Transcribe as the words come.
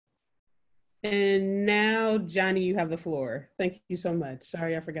And now, Johnny, you have the floor. Thank you so much.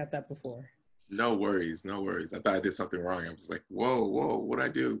 Sorry, I forgot that before. No worries, no worries. I thought I did something wrong. I was like, whoa, whoa, what'd I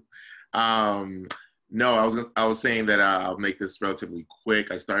do? Um, no, I was saying that I'll make this relatively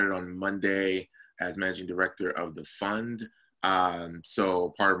quick. I started on Monday as managing director of the fund.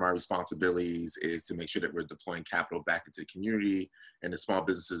 So part of my responsibilities is to make sure that we're deploying capital back into the community and the small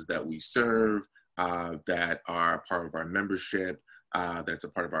businesses that we serve, that are part of our membership, that's a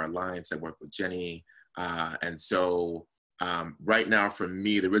part of our alliance that work with Jenny. And so right now, for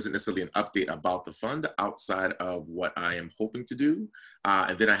me, there isn't necessarily an update about the fund outside of what I am hoping to do.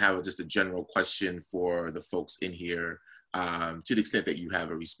 And then I have just a general question for the folks in here, to the extent that you have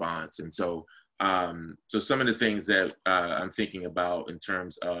a response. And so, so some of the things that I'm thinking about in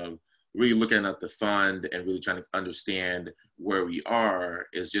terms of really looking at the fund and really trying to understand where we are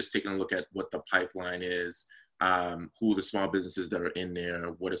is just taking a look at what the pipeline is, who are the small businesses that are in there,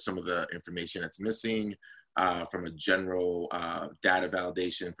 what are some of the information that's missing, from a general data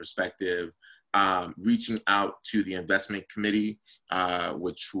validation perspective, reaching out to the investment committee,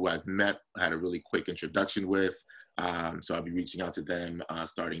 who I've met, had a really quick introduction with. So I'll be reaching out to them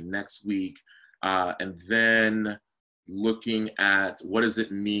starting next week. And then looking at what does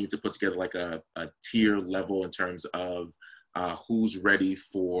it mean to put together like a tier level in terms of who's ready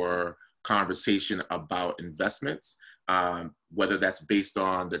for conversation about investments, whether that's based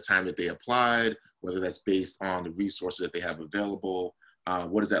on the time that they applied, whether that's based on the resources that they have available.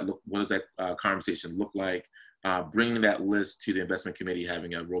 What does that conversation look like? Bringing that list to the investment committee,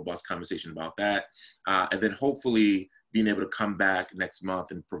 having a robust conversation about that, and then hopefully being able to come back next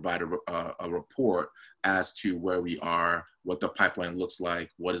month and provide a report as to where we are, what the pipeline looks like,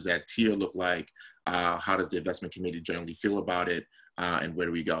 what does that tier look like, how does the investment committee generally feel about it, and where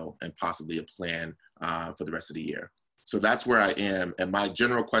do we go, and possibly a plan for the rest of the year. So that's where I am. And my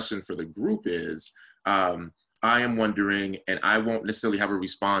general question for the group is, I am wondering, and I won't necessarily have a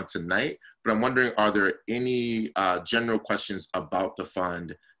response tonight, but I'm wondering, are there any general questions about the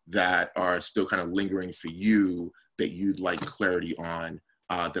fund that are still kind of lingering for you that you'd like clarity on,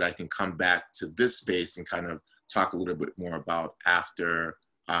 that I can come back to this space and kind of talk a little bit more about after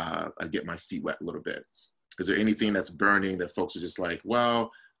I get my feet wet a little bit? Is there anything that's burning that folks are just like,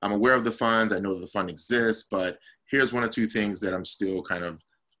 well, I'm aware of the fund, I know the fund exists, but here's one or two things that I'm still kind of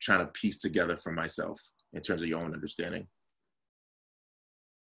trying to piece together for myself in terms of your own understanding.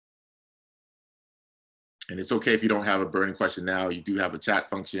 And it's okay if you don't have a burning question now. You do have a chat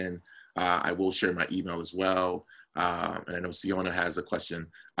function. I will share my email as well. And I know Siona has a question,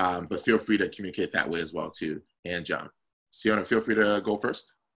 but feel free to communicate that way as well too. And John. Siona, feel free to go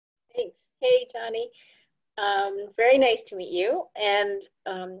first. Thanks. Hey, Johnny. Very nice to meet you. And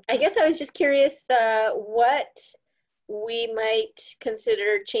I guess I was just curious what we might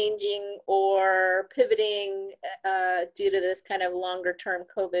consider changing or pivoting due to this kind of longer term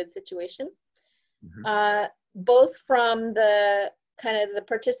COVID situation. Mm-hmm. Both from the kind of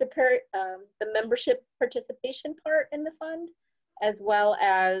the membership participation part in the fund, as well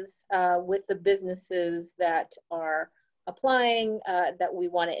as with the businesses that are applying, that we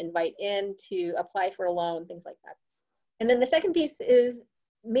want to invite in to apply for a loan, things like that. And then the second piece is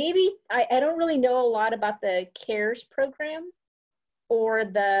maybe, I don't really know a lot about the CARES program or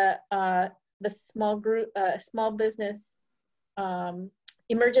the small business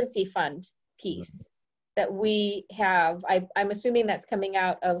emergency fund piece that we have. I'm assuming that's coming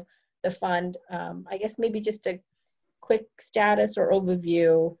out of the fund. I guess maybe just a quick status or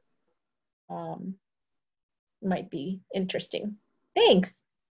overview might be interesting. Thanks.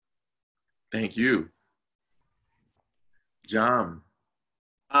 Thank you. John.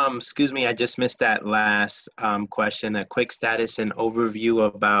 Excuse me, I just missed that last question. A quick status and overview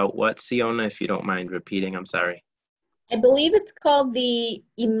about what, Siona, if you don't mind repeating, I'm sorry. I believe it's called the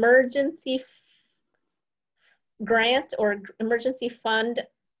Emergency Grant or Emergency Fund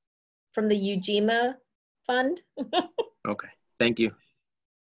from the Ujima Fund. Okay, thank you.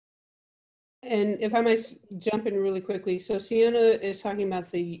 And if I might jump in really quickly, so Siona is talking about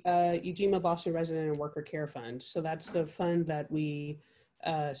the Ujima Boston Resident and Worker Care Fund. So that's the fund that we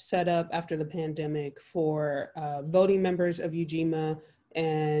set up after the pandemic for voting members of Ujima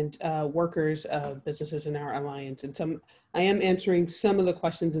and workers of businesses in our alliance. And I am answering some of the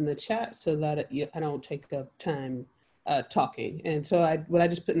questions in the chat so that I don't take up time talking. And so what I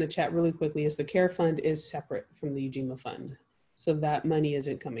just put in the chat really quickly is the Care Fund is separate from the Ujima Fund. So that money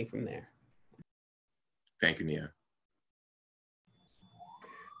isn't coming from there. Thank you, Nia.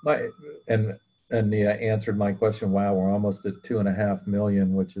 And Nia answered my question. Wow, we're almost at 2.5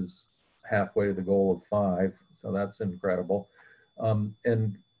 million, which is halfway to the goal of 5. So that's incredible.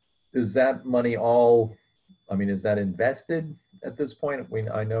 And is that money all, I mean, is that invested at this point?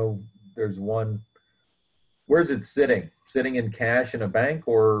 I know there's one, where's it sitting? Sitting in cash in a bank,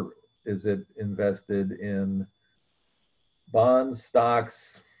 or is it invested in bonds,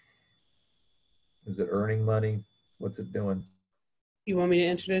 stocks? Is it earning money? What's it doing? You want me to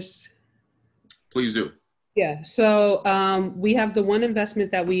answer this? Please do. Yeah, so we have the one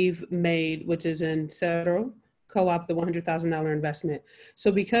investment that we've made, which is in Cerro Co-op, the $100,000 investment.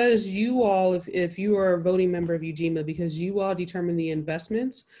 So because you all, if you are a voting member of Ujima, because you all determine the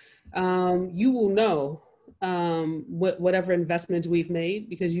investments, you will know whatever investments we've made,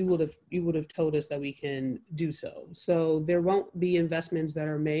 because you would have told us that we can do so. So there won't be investments that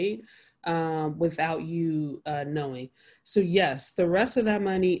are made without you knowing. So yes, the rest of that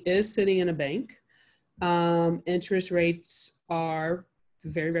money is sitting in a bank. Interest rates are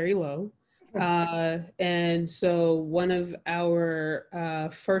very, very low. And so one of our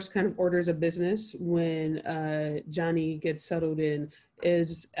first kind of orders of business when Johnny gets settled in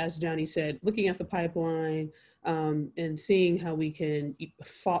is, as Johnny said, looking at the pipeline and seeing how we can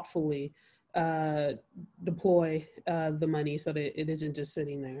thoughtfully deploy the money so that it isn't just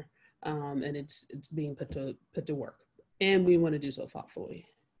sitting there and it's being put to work. And we want to do so thoughtfully.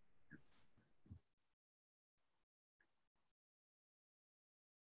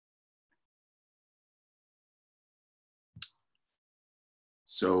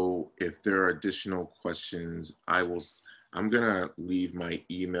 So if there are additional questions, I'm gonna leave my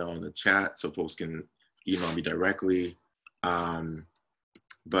email in the chat so folks can email me directly.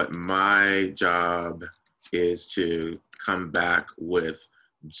 But my job is to come back with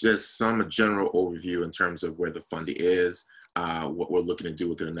just some general overview in terms of where the fund is, what we're looking to do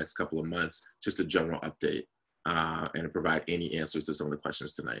within the next couple of months, just a general update, and to provide any answers to some of the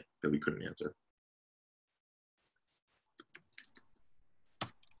questions tonight that we couldn't answer.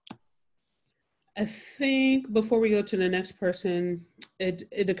 I think before we go to the next person,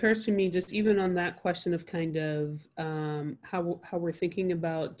 it occurs to me, just even on that question of kind of how we're thinking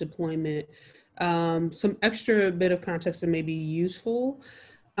about deployment, some extra bit of context that may be useful.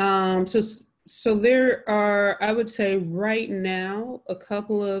 So there are, I would say right now, a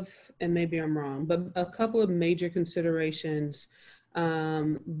couple of, and maybe I'm wrong, but a couple of major considerations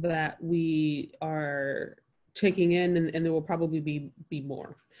that we are taking in, and there will probably be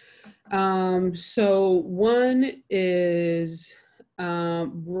more. So one is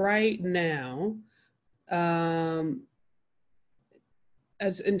right now,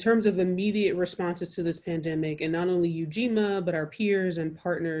 as in terms of immediate responses to this pandemic, and not only Ujima, but our peers and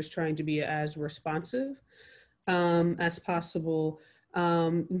partners trying to be as responsive as possible.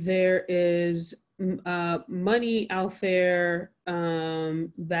 There is money out there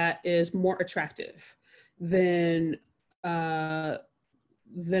that is more attractive than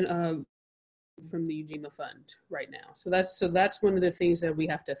from the Ujima Fund right now. So that's one of the things that we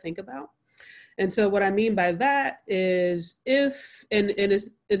have to think about. And so what I mean by that is if, and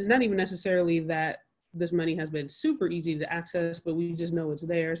it's not even necessarily that this money has been super easy to access, but we just know it's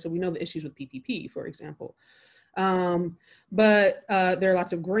there. So we know the issues with PPP, for example. But there are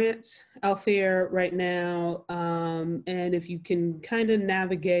lots of grants out there right now. And if you can kind of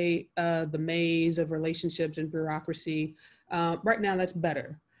navigate the maze of relationships and bureaucracy, right now that's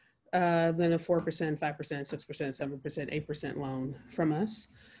better than a 4%, 5%, 6%, 7%, 8% loan from us.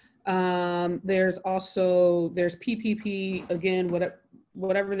 There's PPP, again,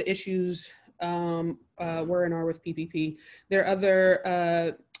 whatever the issues were and are with PPP. There are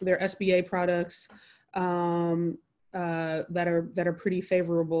there are SBA products that are pretty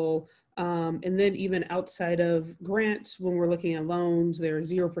favorable. And then even outside of grants, when we're looking at loans, there are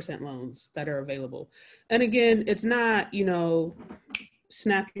 0% loans that are available. And again, it's not,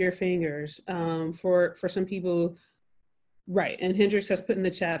 snap your fingers. For some people, right, and Hendrix has put in the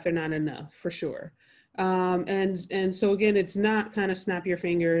chat, they're not enough, for sure. And so again, it's not kind of snap your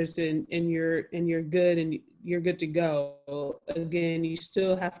fingers and you're good and you're good to go. Again, you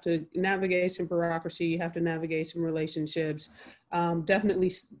still have to navigate some bureaucracy, you have to navigate some relationships.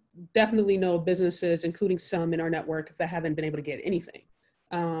 Definitely know businesses, including some in our network, that haven't been able to get anything,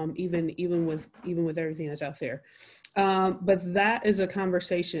 even with everything that's out there. But that is a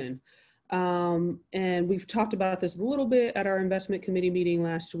conversation. And we've talked about this a little bit at our investment committee meeting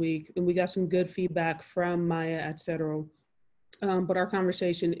last week, and we got some good feedback from Maya at Cetero. But our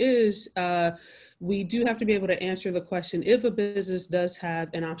conversation is, we do have to be able to answer the question, if a business does have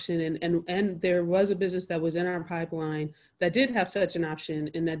an option, and there was a business that was in our pipeline that did have such an option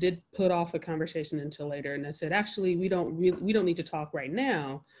and that did put off a conversation until later, and that said, actually, we don't need to talk right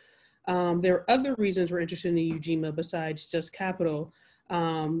now. There are other reasons we're interested in Ujima besides just capital.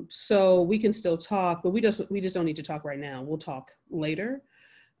 So we can still talk, but we just don't need to talk right now. We'll talk later.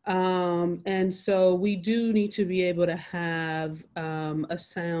 And so we do need to be able to have a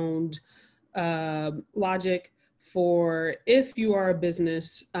sound logic for if you are a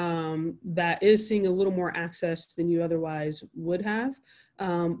business that is seeing a little more access than you otherwise would have,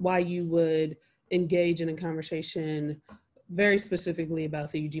 why you would engage in a conversation very specifically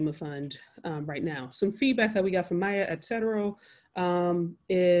about the Ujima Fund right now. Some feedback that we got from Maya et cetera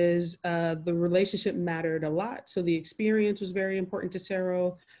is the relationship mattered a lot. So the experience was very important to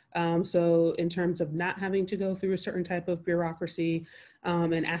Cero. So in terms of not having to go through a certain type of bureaucracy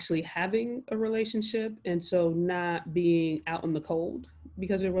and actually having a relationship, and so not being out in the cold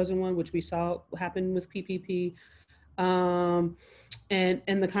because there wasn't one, which we saw happen with PPP. And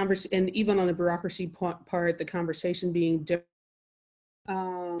the conversation, and even on the bureaucracy part, the conversation being different.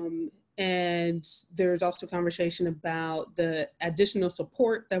 And there's also conversation about the additional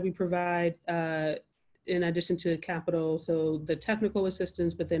support that we provide in addition to capital, so the technical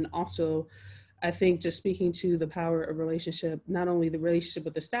assistance, but then also I think just speaking to the power of relationship, not only the relationship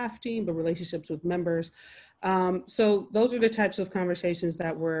with the staff team, but relationships with members. So those are the types of conversations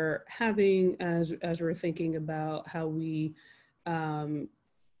that we're having as we're thinking about how we try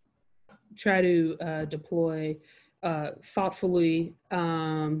to deploy thoughtfully.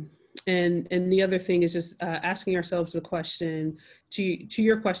 And the other thing is just asking ourselves the question, to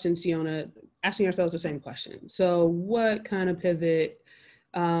your question, Siona, asking ourselves the same question. So what kind of pivot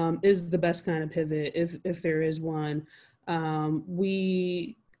is the best kind of pivot, if there is one?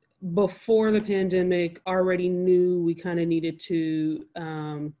 We, before the pandemic, already knew we kind of needed to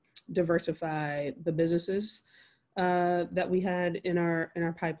diversify the businesses that we had in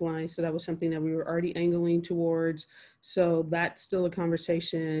our pipeline. So that was something that we were already angling towards. So that's still a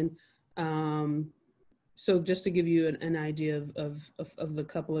conversation. So just to give you an idea of the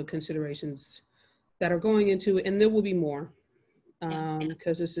couple of considerations that are going into it, and there will be more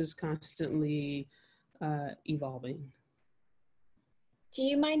because this is constantly evolving. Do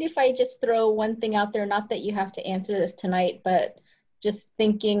you mind if I just throw one thing out there? Not that you have to answer this tonight, but just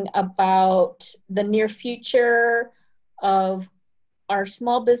thinking about the near future of our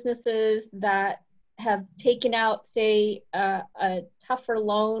small businesses that have taken out, say, a tougher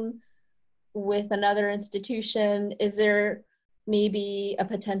loan with another institution. Is there maybe a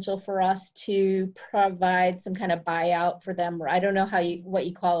potential for us to provide some kind of buyout for them? Or I don't know what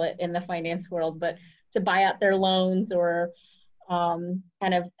you call it in the finance world, but to buy out their loans or kind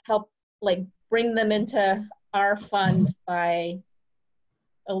of help like bring them into our fund by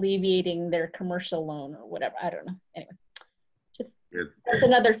alleviating their commercial loan or whatever. I don't know. Anyway, just that's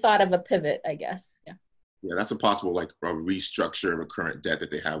another thought of a pivot, I guess. Yeah. Yeah, that's a possible like a restructure of a current debt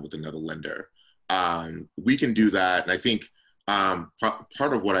that they have with another lender. We can do that, and I think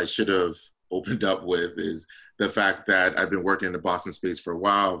part of what I should have opened up with is the fact that I've been working in the Boston space for a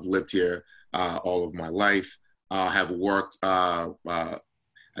while. I've lived here all of my life. Have worked.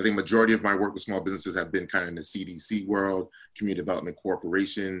 I think majority of my work with small businesses have been kind of in the CDC world, community development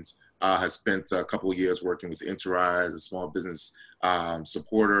corporations. Has spent a couple of years working with Enterprise, a small business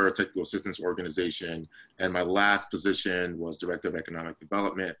supporter, technical assistance organization. And my last position was Director of Economic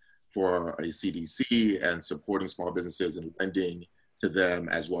Development for a CDC and supporting small businesses and lending to them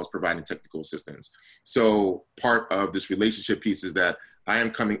as well as providing technical assistance. So part of this relationship piece is that I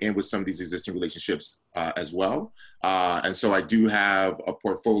am coming in with some of these existing relationships as well. And so I do have a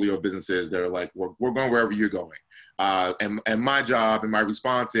portfolio of businesses that are like, we're going wherever you're going. And my job and my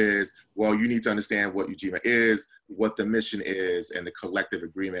response is, well, you need to understand what Ujima is, what the mission is, and the collective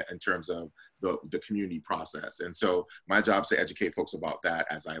agreement in terms of the community process. And so my job is to educate folks about that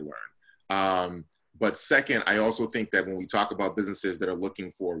as I learn. But second, I also think that when we talk about businesses that are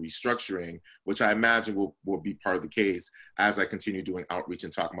looking for restructuring, which I imagine will be part of the case as I continue doing outreach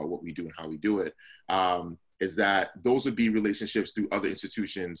and talking about what we do and how we do it, is that those would be relationships through other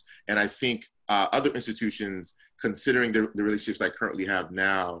institutions. And I think other institutions, considering the relationships I currently have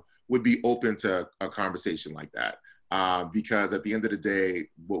now, would be open to a conversation like that. Because at the end of the day,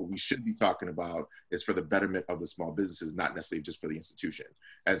 what we should be talking about is for the betterment of the small businesses, not necessarily just for the institution.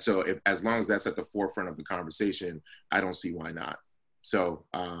 And so as long as that's at the forefront of the conversation, I don't see why not. So,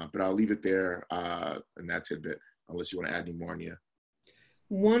 but I'll leave it there in that tidbit, unless you want to add any more, Nia.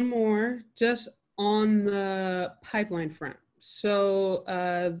 One more, just on the pipeline front. So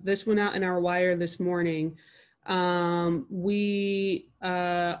this went out in our wire this morning. We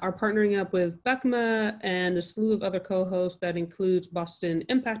are partnering up with BECMA and a slew of other co-hosts that includes Boston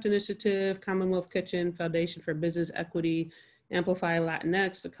Impact Initiative, Commonwealth Kitchen, Foundation for Business Equity, Amplify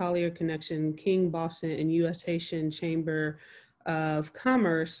Latinx, the Collier Connection, King Boston, and U.S. Haitian Chamber of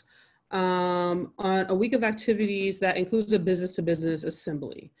Commerce on a week of activities that includes a business-to-business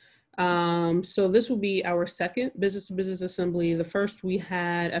assembly. So this will be our second business-to-business assembly. The first we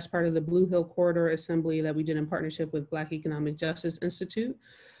had as part of the Blue Hill Corridor Assembly that we did in partnership with Black Economic Justice Institute.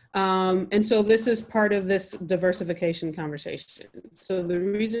 And so this is part of this diversification conversation. So the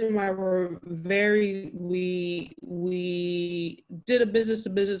reason why we did a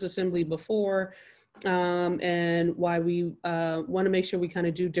business-to-business assembly before, and why we want to make sure we kind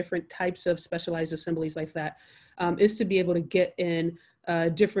of do different types of specialized assemblies like that, is to be able to get in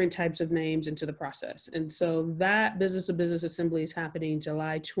different types of names into the process. And so that business-to-business assembly is happening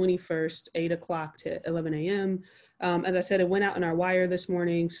July 21st, 8 o'clock to 11 a.m. As I said, it went out in our wire this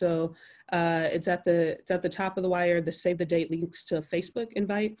morning, so it's at the top of the wire. The save the date links to a Facebook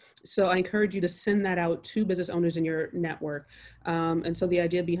invite. So I encourage you to send that out to business owners in your network. And so the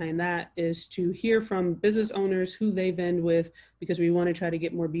idea behind that is to hear from business owners who they vend with, because we want to try to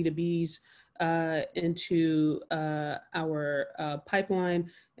get more B2Bs into our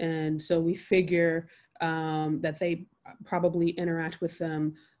pipeline. And so we figure that they probably interact with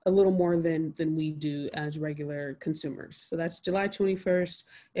them a little more than we do as regular consumers. So that's July 21st,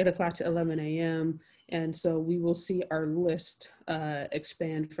 8 o'clock to 11 a.m. And so we will see our list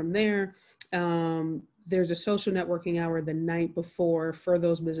expand from there. There's a social networking hour the night before for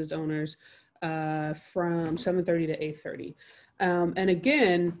those business owners from 7:30 to 8:30. And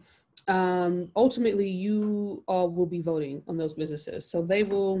again, ultimately you all will be voting on those businesses. So they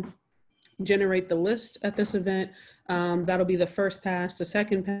will generate the list at this event. That'll be the first pass. The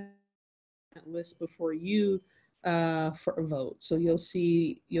second pass list before you for a vote. So you'll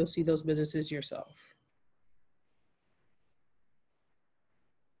see those businesses yourself.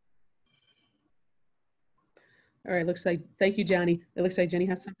 All right, looks like, thank you, Johnny. It looks like Jenny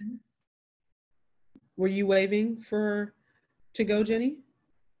has something. Were you waving to go, Jenny?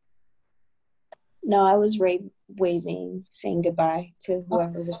 No, I was waving, saying goodbye to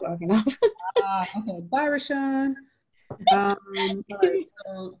whoever was logging off. Okay, bye, Rashawn. All right,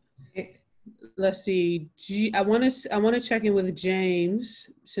 so let's see. I want to check in with James,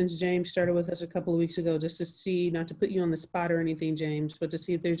 since James started with us a couple of weeks ago, just to see, not to put you on the spot or anything, James, but to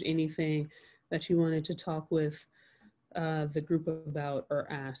see if there's anything that you wanted to talk with the group about or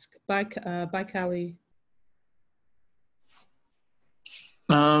ask. Bye, Callie.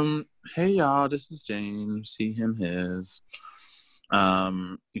 Hey y'all, this is James. He, him, his.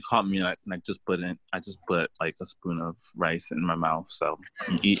 You caught me like, and I just put like a spoon of rice in my mouth, so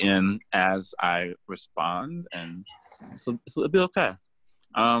I'm eating as I respond, and so it'll be okay.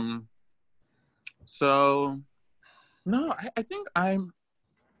 So no, I think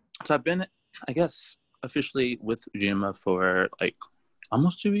I've been, I guess, officially with Ujima for like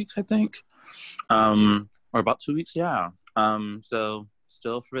almost 2 weeks, I think, or about 2 weeks, yeah. So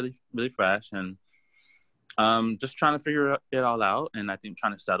still really, really fresh, and just trying to figure it all out, and I think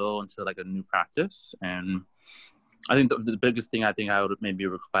trying to settle into like a new practice. And I think the biggest thing I think I would maybe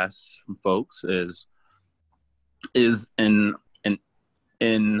request from folks is an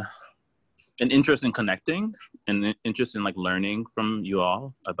interest in connecting, and an interest in like learning from you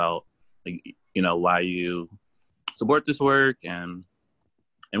all about, like, you know, why you support this work, and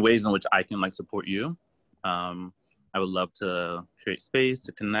ways in which I can like support you. I would love to create space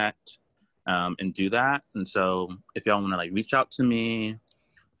to connect and do that. And so if y'all want to like reach out to me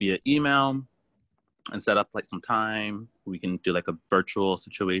via email and set up like some time, we can do like a virtual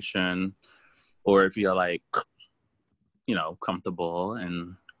situation. Or if you're like, you know, comfortable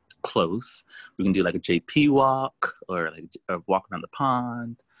and close, we can do like a JP walk, or like a walk around the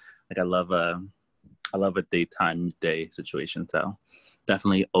pond. Like I love a daytime day situation. So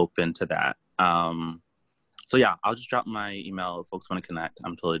definitely open to that. So yeah, I'll just drop my email if folks want to connect.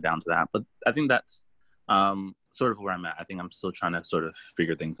 I'm totally down to that. But I think that's sort of where I'm at. I think I'm still trying to sort of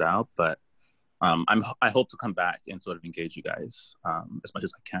figure things out, but I hope to come back and sort of engage you guys as much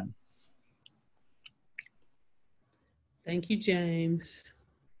as I can. Thank you, James.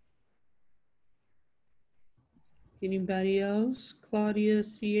 Anybody else? Claudia,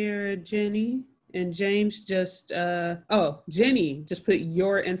 Sierra, Jenny, and James just, Jenny just put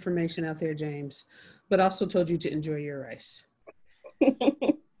your information out there, James, but also told you to enjoy your rice.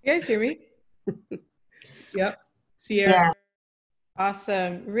 You guys hear me? Yep. Sierra. Yeah.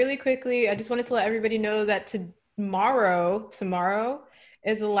 Awesome. Really quickly, I just wanted to let everybody know that tomorrow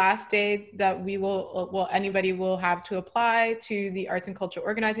is the last day that anybody will have to apply to the Arts and Culture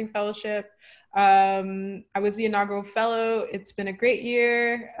Organizing Fellowship. I was the inaugural fellow. It's been a great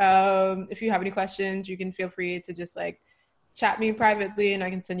year. If you have any questions, you can feel free to just like chat me privately, and I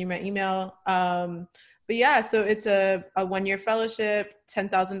can send you my email. But But yeah, so it's a 1-year fellowship,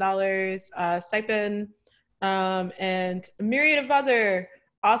 $10,000 stipend, and a myriad of other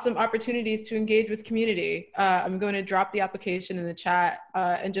awesome opportunities to engage with community. I'm going to drop the application in the chat.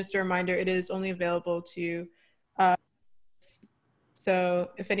 And just a reminder, it is only available to, so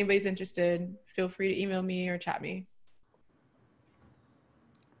if anybody's interested, feel free to email me or chat me.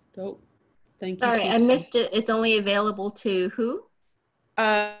 Dope. Thank you. Sorry, I missed it. It's only available to who?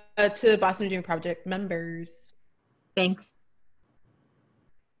 To Boston Ujima Project members. Thanks.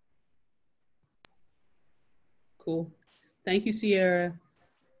 Cool. Thank you, Sierra.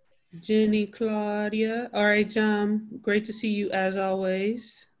 Jenny, Claudia. All right, John. Great to see you as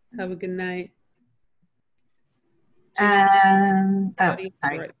always. Have a good night. Sorry.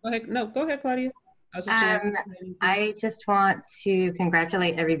 Right. Go ahead. No, go ahead, Claudia. I just want to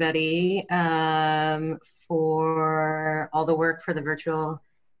congratulate everybody for all the work for the virtual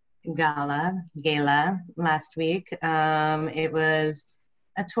gala last week. It was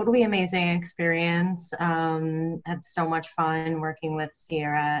a totally amazing experience. Had so much fun working with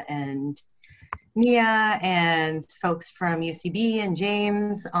Sierra and Mia and folks from UCB and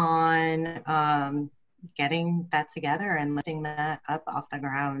James on getting that together and lifting that up off the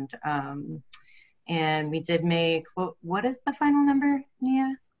ground. And we did make, what is the final number,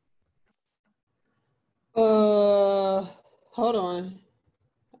 Mia? Hold on.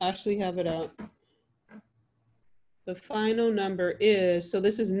 I actually have it up. The final number is, so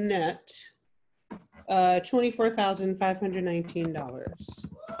this is net, $24,519.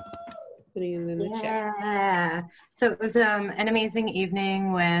 Putting it in the chat. Yeah. So it was an amazing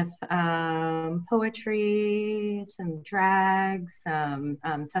evening with poetry, some drag, some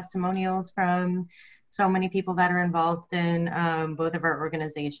testimonials from so many people that are involved in both of our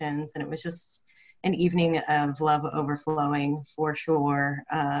organizations. And it was just an evening of love overflowing for sure.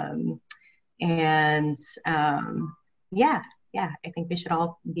 Yeah, I think we should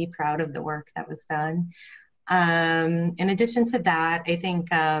all be proud of the work that was done. In addition to that, I think,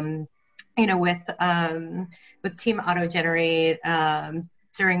 with Team Auto Generate,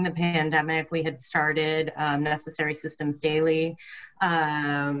 during the pandemic, we had started Necessary Systems Daily,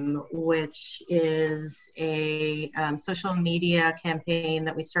 which is a social media campaign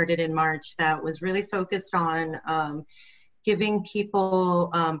that we started in March that was really focused on giving people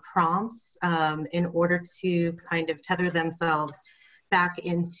prompts in order to kind of tether themselves back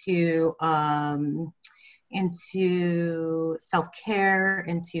into self-care,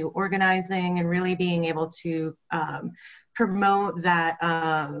 into organizing, and really being able to promote that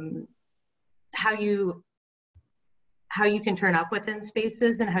how you can turn up within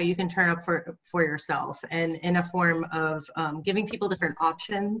spaces and how you can turn up for yourself, and in a form of giving people different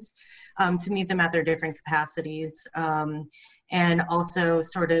options to meet them at their different capacities, and also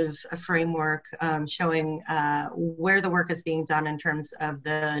sort of a framework showing where the work is being done in terms of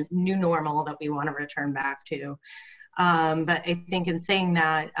the new normal that we want to return back to. But I think in saying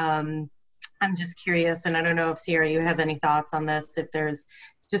that, I'm just curious, and I don't know if Sierra, you have any thoughts on this, if there's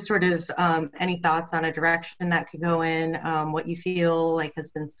just sort of any thoughts on a direction that could go in, what you feel like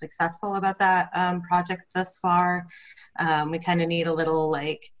has been successful about that project thus far. We kind of need a little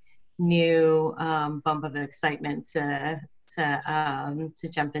like new bump of excitement to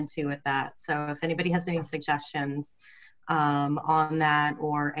jump into with that. So if anybody has any suggestions on that,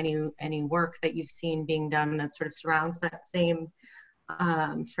 or any work that you've seen being done that sort of surrounds that same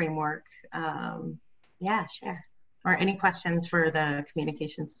framework, yeah, share. Or any questions for the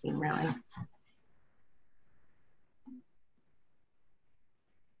communications team, really.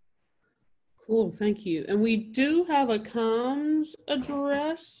 Cool, thank you. And we do have a comms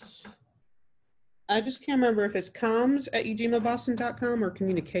address. I just can't remember if it's comms@ujimaboston.com or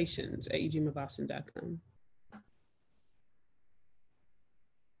communications@ujimaboston.com.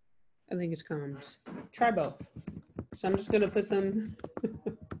 I think it's comms. Try both. So I'm just gonna put them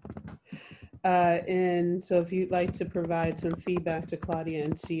in. So if you'd like to provide some feedback to Claudia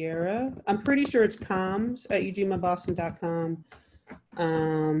and Sierra, I'm pretty sure it's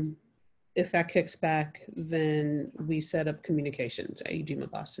comms@ujimaboston.com. If that kicks back, then we set up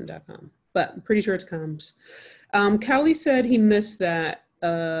communications@ujimaboston.com. But I'm pretty sure it's comms. Callie said he missed that,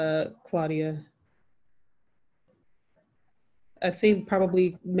 Claudia. I think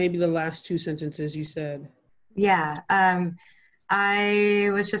probably maybe the last two sentences you said. Yeah, I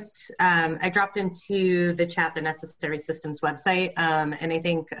was just, I dropped into the chat the Necessary Systems website, and I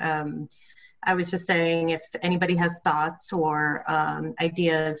think I was just saying if anybody has thoughts or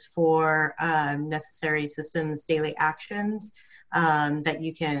ideas for Necessary Systems daily actions, that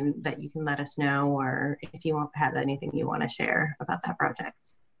you can let us know, or if you have anything you want to share about that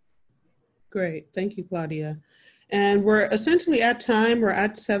project. Great. Thank you, Claudia. And we're essentially at time. We're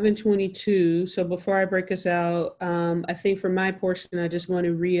at 7:22. So before I break us out, I think for my portion, I just want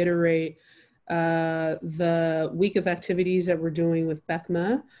to reiterate the week of activities that we're doing with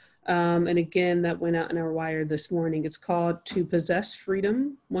BECMA. And again, that went out in our wire this morning. It's called To Possess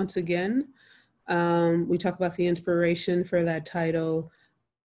Freedom, once again. We talk about the inspiration for that title,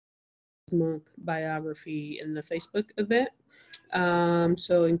 monk biography in the Facebook event.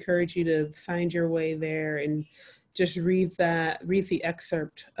 So encourage you to find your way there and just read the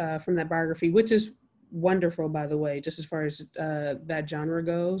excerpt from that biography, which is wonderful, by the way, just as far as that genre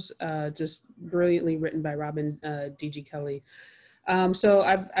goes, just brilliantly written by Robin D.G. Kelly. So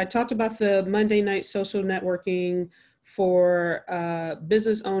I talked about the Monday night social networking for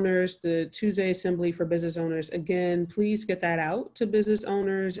business owners, the Tuesday assembly for business owners. Again, please get that out to business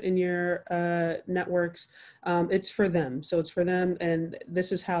owners in your networks. It's for them. So it's for them. And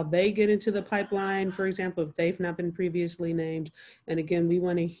this is how they get into the pipeline, for example, if they've not been previously named. And again, we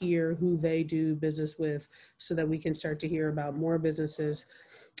want to hear who they do business with so that we can start to hear about more businesses.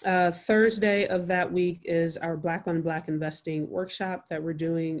 Thursday of that week is our Black on Black Investing workshop that we're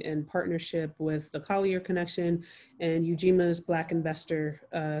doing in partnership with the Collier Connection and Ujima's Black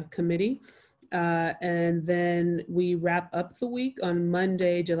Investor Committee. And then we wrap up the week on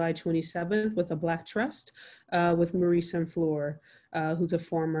Monday, July 27th with a Black Trust with Marie Sunfleur, who's a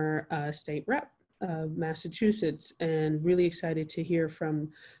former state rep of Massachusetts, and really excited to hear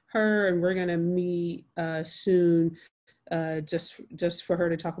from her. And we're gonna meet soon just for her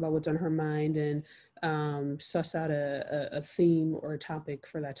to talk about what's on her mind and suss out a theme or a topic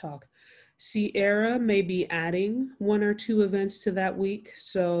for that talk. Sierra may be adding 1 or 2 events to that week.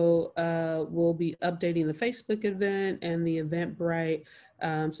 So we'll be updating the Facebook event and the Eventbrite.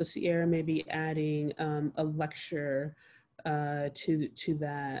 So Sierra may be adding a lecture to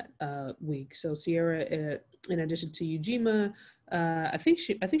that week. So Sierra, in addition to Ujima, I think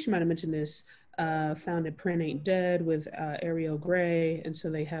she might have mentioned this, founded Print Ain't Dead with Ariel Gray, and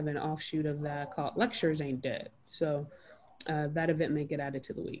so they have an offshoot of that called Lectures Ain't Dead. So that event may get added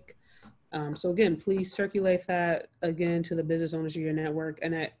to the week. So again, please circulate that again to the business owners of your network.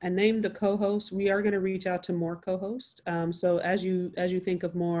 And I named the co-hosts. We are going to reach out to more co-hosts. So as you think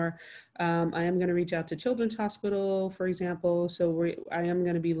of more, I am going to reach out to Children's Hospital, for example. So I am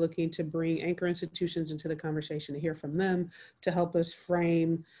going to be looking to bring anchor institutions into the conversation to hear from them to help us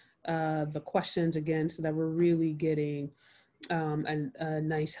frame the questions again, so that we're really getting a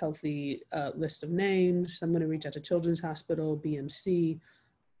nice, healthy list of names. I'm going to reach out to Children's Hospital, BMC.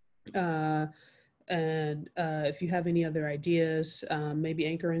 And if you have any other ideas, maybe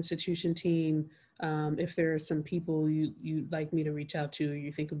anchor institution team, if there are some people you'd like me to reach out to, or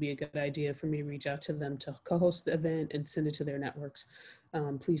you think would be a good idea for me to reach out to them to co-host the event and send it to their networks,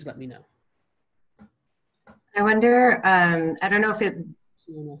 please let me know. I wonder, I don't know if it,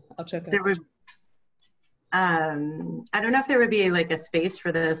 I'll check out. there would, I don't know if there would be like a space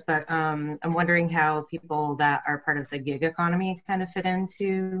for this, but I'm wondering how people that are part of the gig economy kind of fit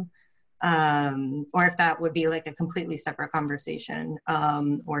into, or if that would be like a completely separate conversation,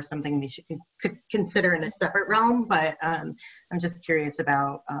 or something we could consider in a separate realm. But I'm just curious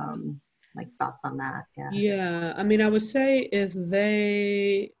about like thoughts on that. Yeah, I mean, I would say if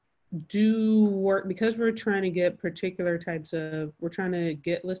they do work, because we're trying to get particular types of, we're trying to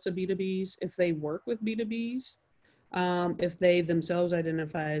get lists of B2Bs, if they work with B2Bs, if they themselves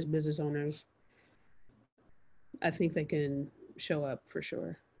identify as business owners, I think they can show up for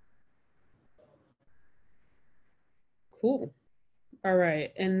sure. Cool. All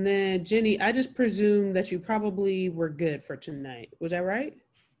right. And then Jenny, I just presume that you probably were good for tonight. Was that right?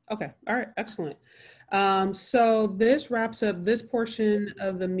 Okay. All right. Excellent. So this wraps up this portion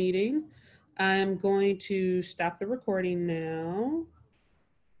of the meeting. I'm going to stop the recording now.